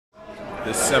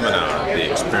This seminar,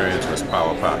 the experience was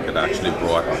power packed. It actually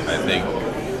brought, I think,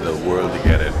 the world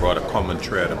together. It brought a common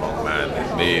thread among man.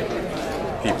 It made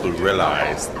people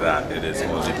realize that it is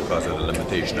only because of the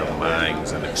limitation of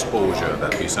minds and exposure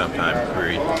that we sometimes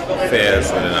create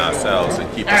fears within ourselves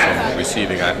and keep us from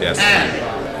receiving at their speed.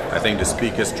 I think the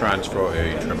speakers transfer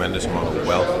a tremendous amount of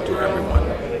wealth to everyone.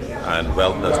 And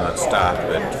wealth does not start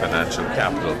with financial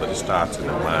capital, but it starts in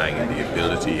the mind and the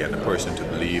ability and the person to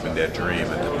believe in their dream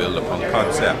and to build upon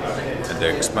concept and to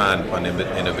expand upon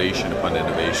innovation upon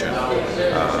innovation.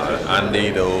 Andy,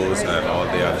 those, and all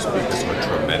the other speakers were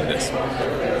tremendous.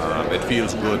 It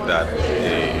feels good that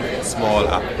a small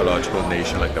archaeological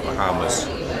nation like the Bahamas,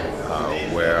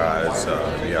 whereas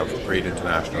we have great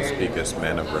international speakers,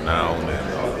 men of renown,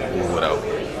 and who would have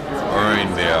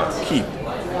earned their keep,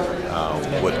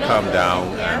 would come down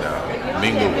and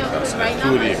mingle with us. And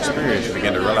through the experience, you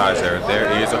begin to realize there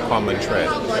is a common thread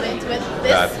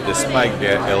that despite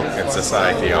their ilk in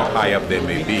society, how high up they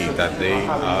may be, that they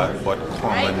are but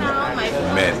common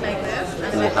men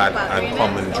who had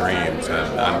uncommon dreams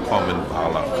and uncommon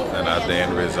valor. And as the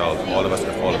end result, all of us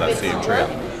can follow that same trail.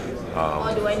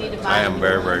 I am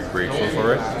very, very grateful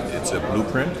for it. It's a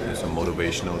blueprint, it's a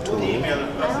motivational tool,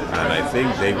 and I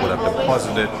think they would have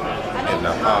deposited in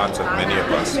the hearts of many of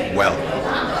us wealth.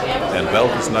 And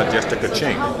wealth is not just a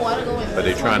ka-ching, but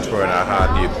they transfer in our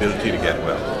heart the ability to get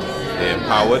wealth. They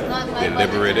empowered, they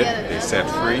liberated, they set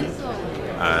free,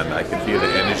 and I can feel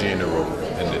the energy in the room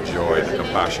and the joy, the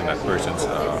compassion that person's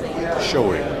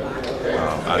showing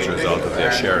as a result of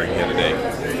their sharing here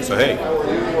today. So hey,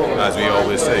 as we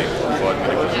always say,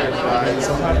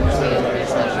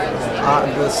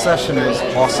 the session was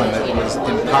awesome. It was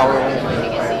empowering,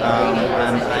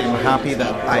 and I'm happy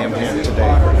that I am here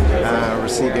today,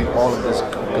 receiving all of this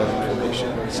good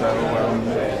information. So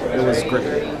it was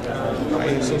great.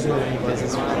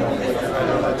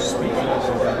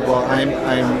 Well, I'm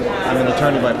an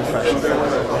attorney by profession,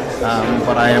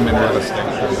 but I am in real estate.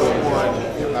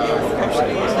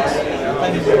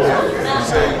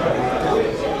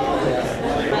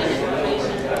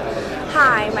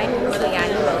 Hi, my name is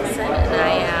Leanne Wilson, and I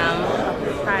am a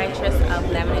proprietress of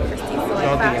Lemon and Christie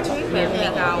Sewing Factory, where we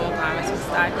make our own garments from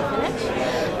start to finish.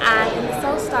 And in the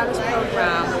Soul Starters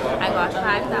program, I got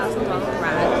 $5,000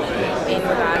 grant in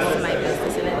regards to my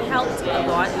business, and it helped a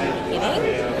lot in the beginning.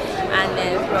 And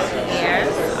then throughout the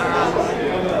years,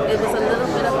 it was a little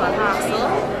bit of a hassle,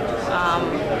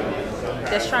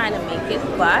 just trying to make it,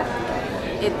 but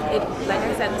it like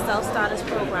I said, the Self Starters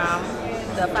program,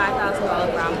 the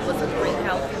 $5,000 grant was a great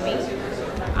help for me.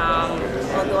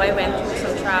 Although I went through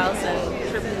some trials and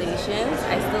tribulations,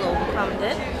 I still overcome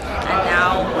it. And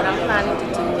now what I'm planning to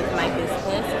do with my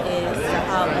business is to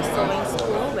have a sewing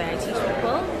school where I teach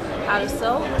people how to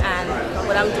sew. And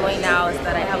what I'm doing now is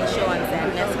that I have a show on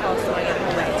ZNS called Sewing at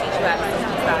Home, where I teach you how to sew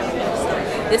from start to finish. So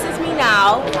this is me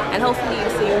now, and hopefully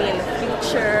you'll see me in the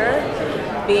future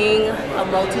being a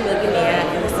multi-millionaire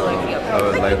in the sewing field. I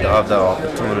would like to have the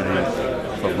opportunity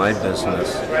for my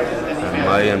business and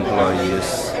my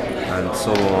employees and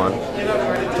so on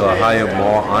to hire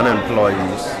more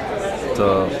unemployees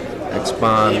to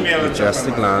expand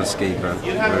majestic landscaping,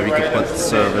 where we could put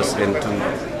service into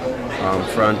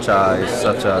franchise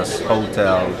such as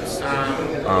hotels,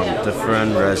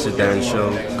 different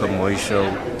residential, commercial,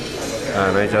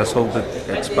 and I just hope it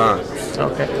expands.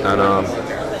 Okay. And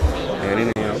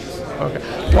anything else? Okay.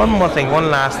 One more thing, one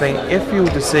last thing. If you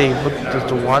were to say what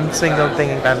the one single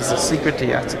thing that is the secret to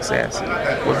your success,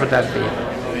 what would that be?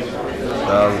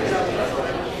 Well,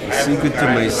 the secret to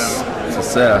my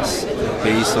success is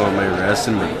based on my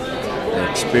resume, the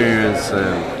experience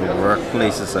and the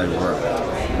workplaces I worked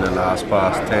in the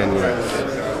past 10 years.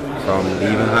 From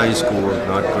leaving high school,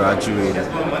 not graduated,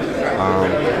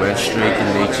 went straight to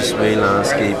Nature's Way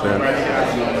landscaping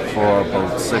for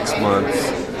about 6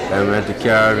 months. Then went to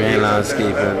Caribbean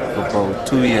landscaping for about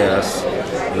 2 years,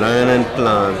 learning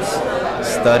plants,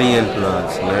 studying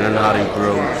plants, learning how to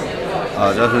grow,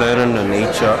 just learning the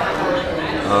nature.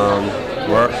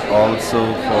 Work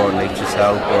also for Nature's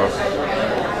Helper,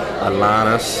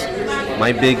 Atlantis.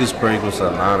 My biggest break was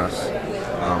Atlantis.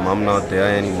 I'm not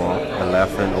there anymore. I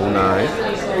left in 2009,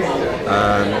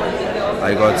 and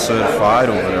I got certified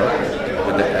over there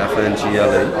with the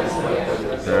FNGLA.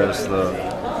 There's the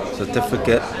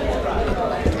certificate.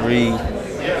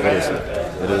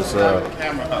 It is a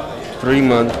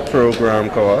 3-month program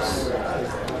course,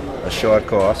 a short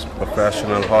course,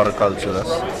 professional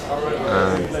horticulturist,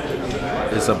 and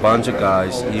it's a bunch of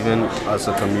guys, even as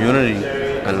a community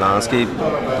and landscape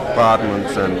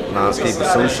departments and landscape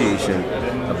association.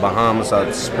 The Bahamas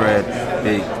are spread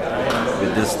big.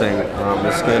 with this thing.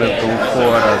 It's going to go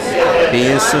forward as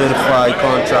being certified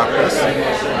contractors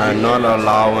and not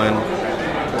allowing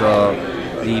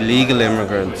the illegal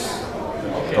immigrants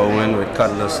go in with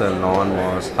cutlass and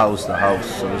lawnmowers house to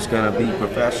house. So it's going to be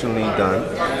professionally done.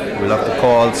 We'll have to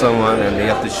call someone and they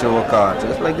have to show a card.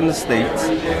 Just like in the States,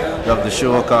 you have to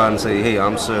show a card and say, hey,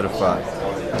 I'm certified.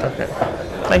 Okay.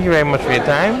 Thank you very much for your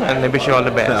time, and I wish you all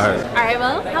the best. All right,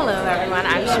 well, hello everyone.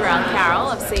 I'm Sherelle Carroll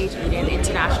of Sage Eden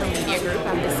International Media Group.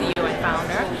 I'm the CEO and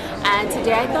founder. And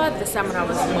today I thought the seminar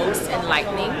was most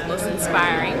enlightening, most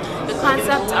inspiring. The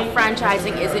concept of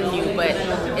franchising isn't new, but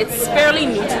it's fairly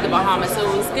new to the Bahamas.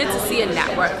 So it was good to see a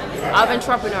network of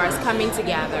entrepreneurs coming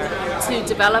together to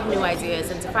develop new ideas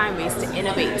and to find ways to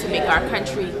innovate to make our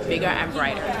country bigger and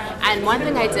brighter. And one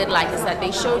thing I did like is that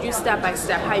they showed you step by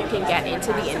step how you can get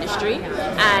into the industry.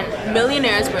 And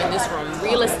millionaires were in this room,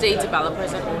 real estate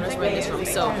developers and owners were in this room.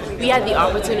 So we had the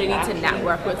opportunity to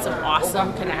network with some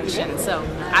awesome connections. So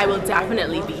I will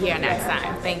definitely be here next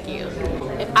time. Thank you.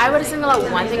 If I were to single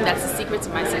out one thing that's the secret to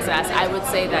my success, I would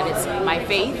say that it's my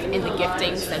faith in the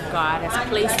giftings that God has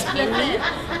placed in me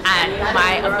and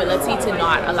my ability to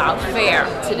not allow fear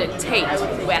to dictate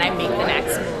when I make the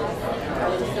next move.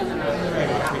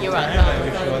 You're welcome.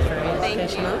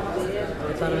 Thank you.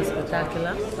 I thought it was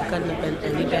spectacular. It couldn't have been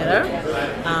any better.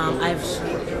 I've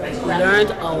learned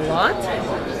a lot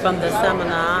from the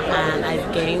seminar and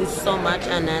I've gained so much.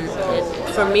 And then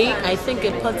for me, I think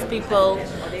it puts people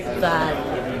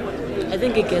I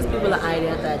think it gives people the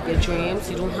idea that your dreams,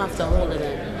 you don't have to hold it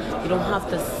in. You don't have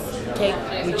to take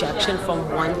rejection from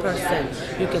one person.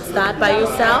 You can start by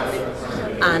yourself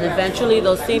and eventually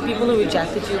those same people who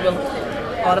rejected you will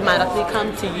automatically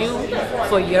come to you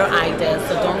for your ideas.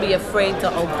 So don't be afraid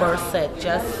to outburst it.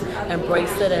 Just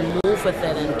embrace it and move with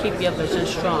it and keep your vision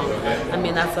strong. I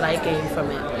mean, that's what I gained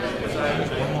from it.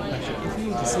 One more question. If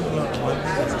you were to single out one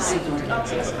thing that's a secret to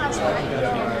your success, what would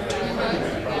that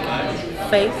be?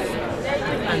 Faith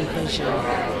and vision.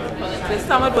 The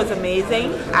summit was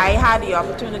amazing. I had the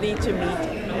opportunity to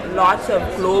meet lots of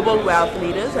global wealth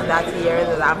leaders, and that's the area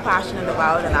that I'm passionate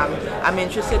about and I'm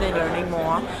interested in learning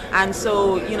more. And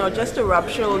so, just to rub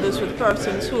shoulders with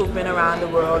persons who have been around the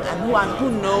world and who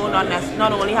know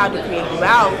not only how to create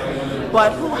wealth,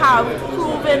 but who have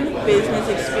proven business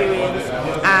experience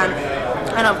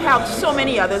and I've helped so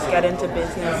many others get into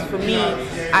business. For me,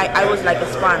 I was like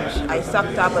a sponge. I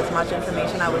sucked up as much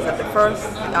information. I was at the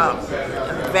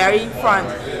very front,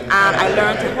 and I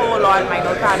learned a whole lot. My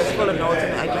notepad is full of notes,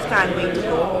 and I just can't wait to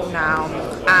go home now.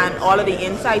 And all of the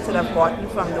insights that I've gotten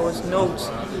from those notes,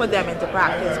 put them into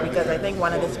practice, because I think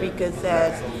one of the speakers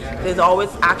says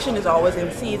action is always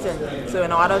in season. So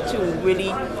in order to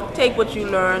really take what you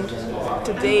learned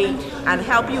today and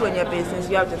help you in your business,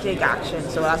 you have to take action.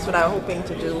 So that's what I'm hoping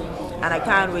to do, and I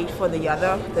can't wait for the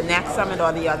next summit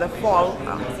or the other fall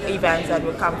events that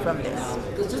will come from this.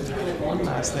 One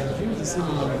last thing. If you were to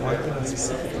single out one thing that's a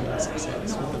secret to your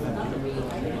success, what would that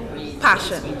be?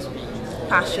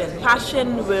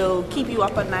 Passion will keep you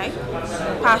up at night.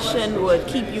 Passion would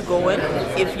keep you going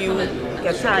if you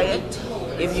get tired,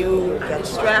 if you get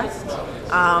stressed.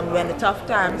 When the tough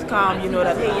times come, you know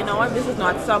that, hey, you know what, this is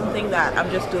not something that I'm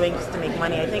just doing just to make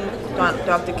money. I think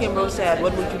Dr. Kimbrough said,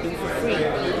 what would you do for free?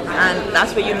 And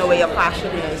that's where you know where your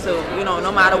passion is. So,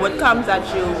 no matter what comes at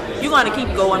you, you're going to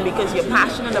keep going because you're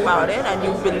passionate about it and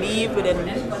you believe within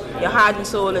your heart and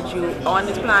soul that you're on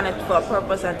this planet for a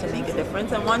purpose and to make a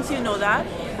difference. And once you know that,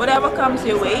 whatever comes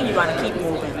your way, you're going to keep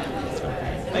moving.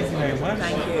 Thank you very much.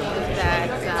 Thank you. That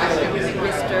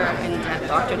Mr. and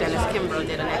Dr. Dennis Kimbrough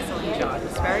did an excellent job.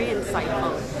 It's very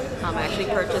insightful. I actually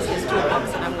purchased his 2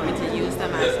 books and I'm going to use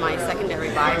them as my secondary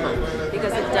Bible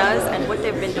because it does, and what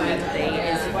they've been doing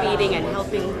today is feeding and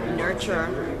helping nurture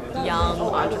young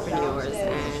entrepreneurs,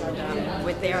 and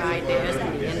with their ideas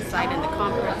and the insight and the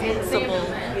comprehensible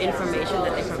information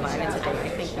that they provided today, I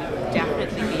think we will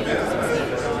definitely be able to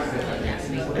succeed.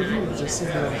 If you were to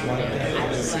single out one thing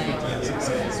that's a secret to your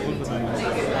success, what would that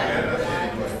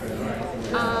be?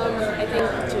 I think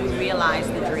to realize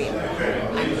the dream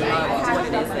and love what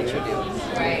it is that you do.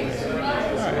 Right.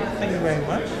 All right. Thank you very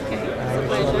much.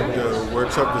 The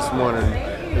workshop this morning,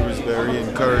 it was very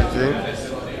encouraging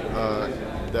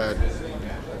that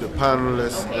the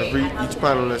panelists, each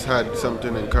panelist had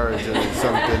something encouraging and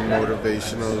something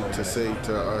motivational to say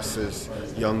to us as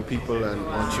young people and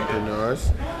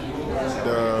entrepreneurs.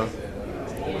 The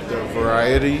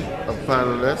variety of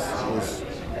panelists was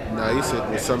nice. It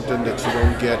was something that you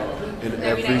don't get in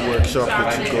every workshop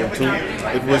that you go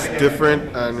to. It was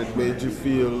different and it made you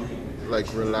feel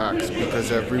like relaxed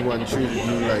because everyone treated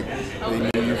you like they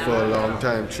knew you for a long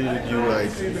time, treated you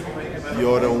like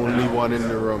you're the only one in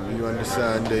the room. You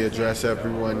understand? They address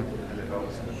everyone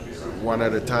one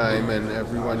at a time, and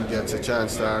everyone gets a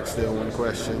chance to ask their own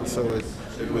questions. So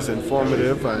it was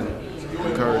informative and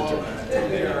encouraging.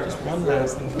 Just one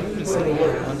last thing. What would you say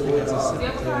one thing as a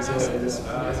secret to success?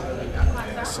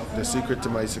 The secret to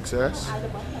my success?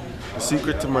 The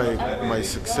secret to my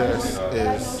success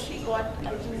is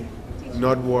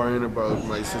not worrying about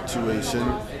my situation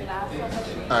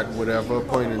at whatever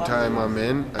point in time I'm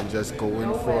in, and just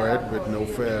going for it with no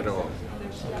fear at all.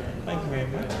 Thank you very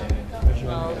much.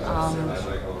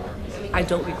 I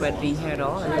don't regret being here at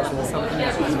all. I thought it was something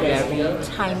that was very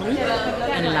timely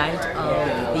in light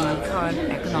of the current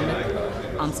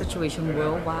economic situation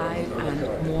worldwide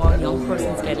and more young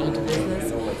persons getting into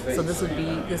business. So this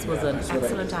was an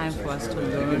excellent time for us to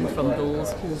learn from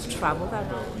those who've traveled that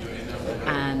road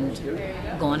and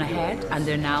gone ahead, and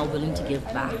they're now willing to give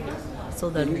back, so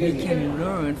that we can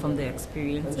learn from their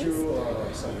experiences.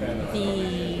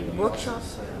 The workshop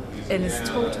in its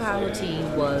totality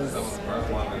was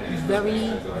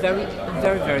very, very,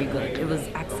 very, very good. It was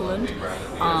excellent.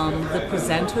 The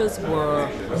presenters were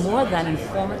more than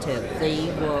informative.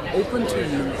 They were open to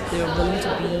you. They were willing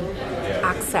to be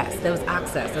access. There was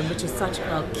access, and which is such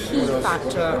a key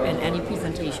factor in any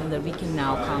presentation, that we can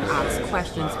now come ask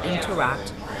questions,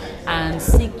 interact, and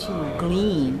seek to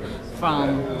glean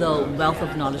from the wealth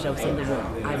of knowledge that was in the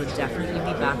room. I would definitely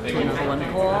be back to another one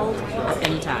called at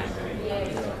any time.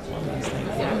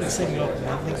 The signal of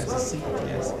one thing as a secret to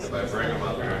your success.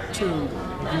 To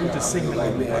the signal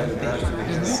of one thing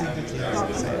as a secret to your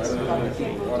success.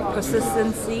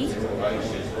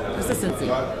 Persistency,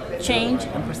 change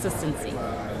and persistency.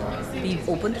 Be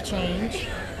open to change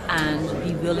and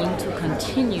be willing to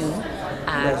continue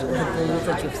at the goals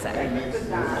that you've set. Okay.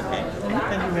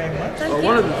 Thank you very much. Thank you.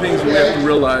 One of the things we have to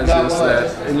realize is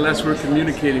that unless we're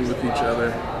communicating with each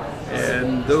other,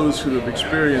 and those who have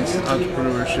experienced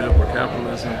entrepreneurship or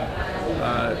capitalism,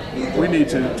 we need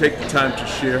to take the time to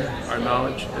share our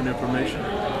knowledge and information.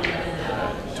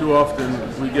 Too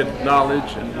often we get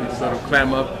knowledge and we sort of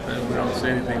clam up and we don't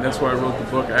say anything. That's why I wrote the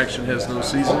book, Action Has No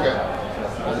Season.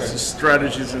 This is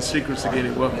Strategies and Secrets to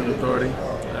Gaining Wealth and Authority.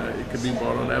 It can be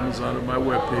bought on Amazon on my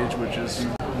webpage, which is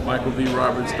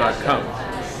michaelvroberts.com.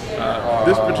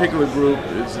 This particular group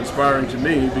is inspiring to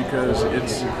me because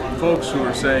it's folks who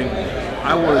are saying,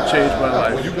 I want to change my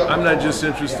life. I'm not just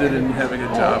interested in having a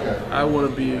job. I want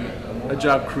to be a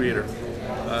job creator.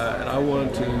 And I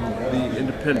want to be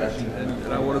independent.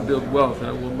 And I want to build wealth. And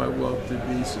I want my wealth to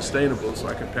be sustainable so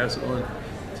I can pass it on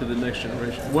to the next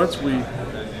generation. Once we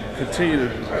continue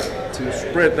to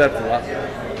spread that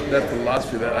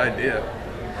philosophy, that idea,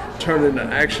 turn it into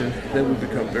action, then we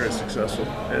become very successful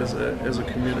as a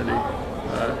community.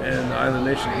 And Island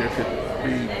Nation here could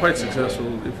be quite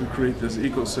successful if we create this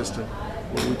ecosystem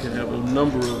where we can have a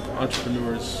number of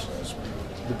entrepreneurs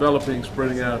developing,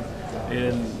 spreading out,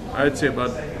 and I'd say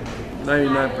about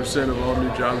 99% of all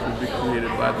new jobs will be created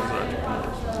by those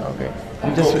entrepreneurs. Okay.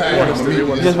 Just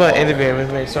want to interview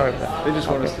with me. Sorry about that. They just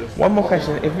want us to. One more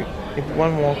question.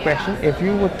 If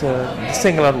you were to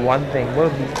single out one thing,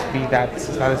 what would be that is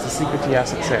the secret to your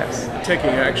success? Taking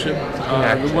action.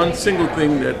 The one single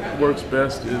thing that works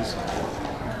best is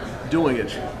doing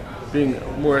it, being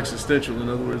more existential. In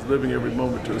other words, living every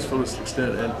moment to its fullest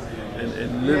extent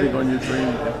and living on your dream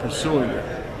and pursuing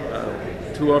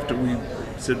it. Too often we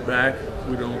sit back.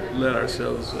 We don't let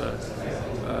ourselves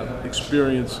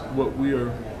experience what we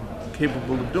are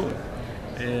capable of doing,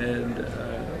 and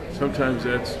sometimes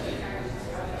that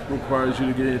requires you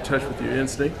to get in touch with your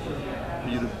instinct, for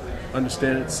you to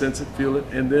understand it, sense it, feel it,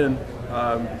 and then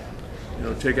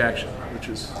take action, which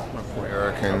is my point.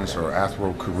 Americans or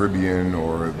Afro-Caribbean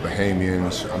or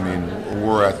Bahamians, I mean,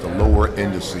 we're at the lower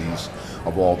indices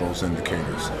of all those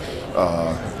indicators.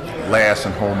 Last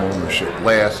in home ownership,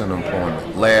 last in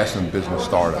employment, last in business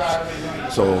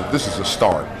startups. So this is a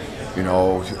start.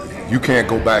 You can't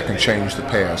go back and change the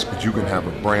past, but you can have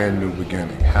a brand new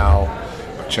beginning. How?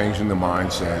 By changing the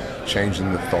mindset,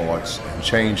 changing the thoughts, and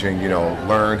changing,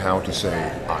 learn how to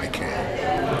say, I can.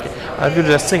 If you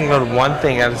just single out one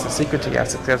thing that is the secret to your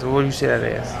success, what would you say that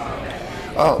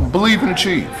is? Believe and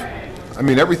achieve. I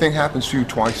mean, everything happens to you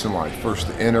twice in life. First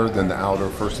the inner, then the outer,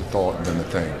 first the thought, and then the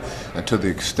thing. And to the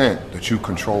extent that you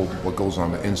control what goes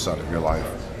on the inside of your life,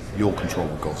 you'll control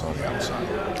what goes on the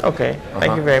outside. Okay.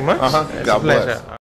 Thank you very much. God bless.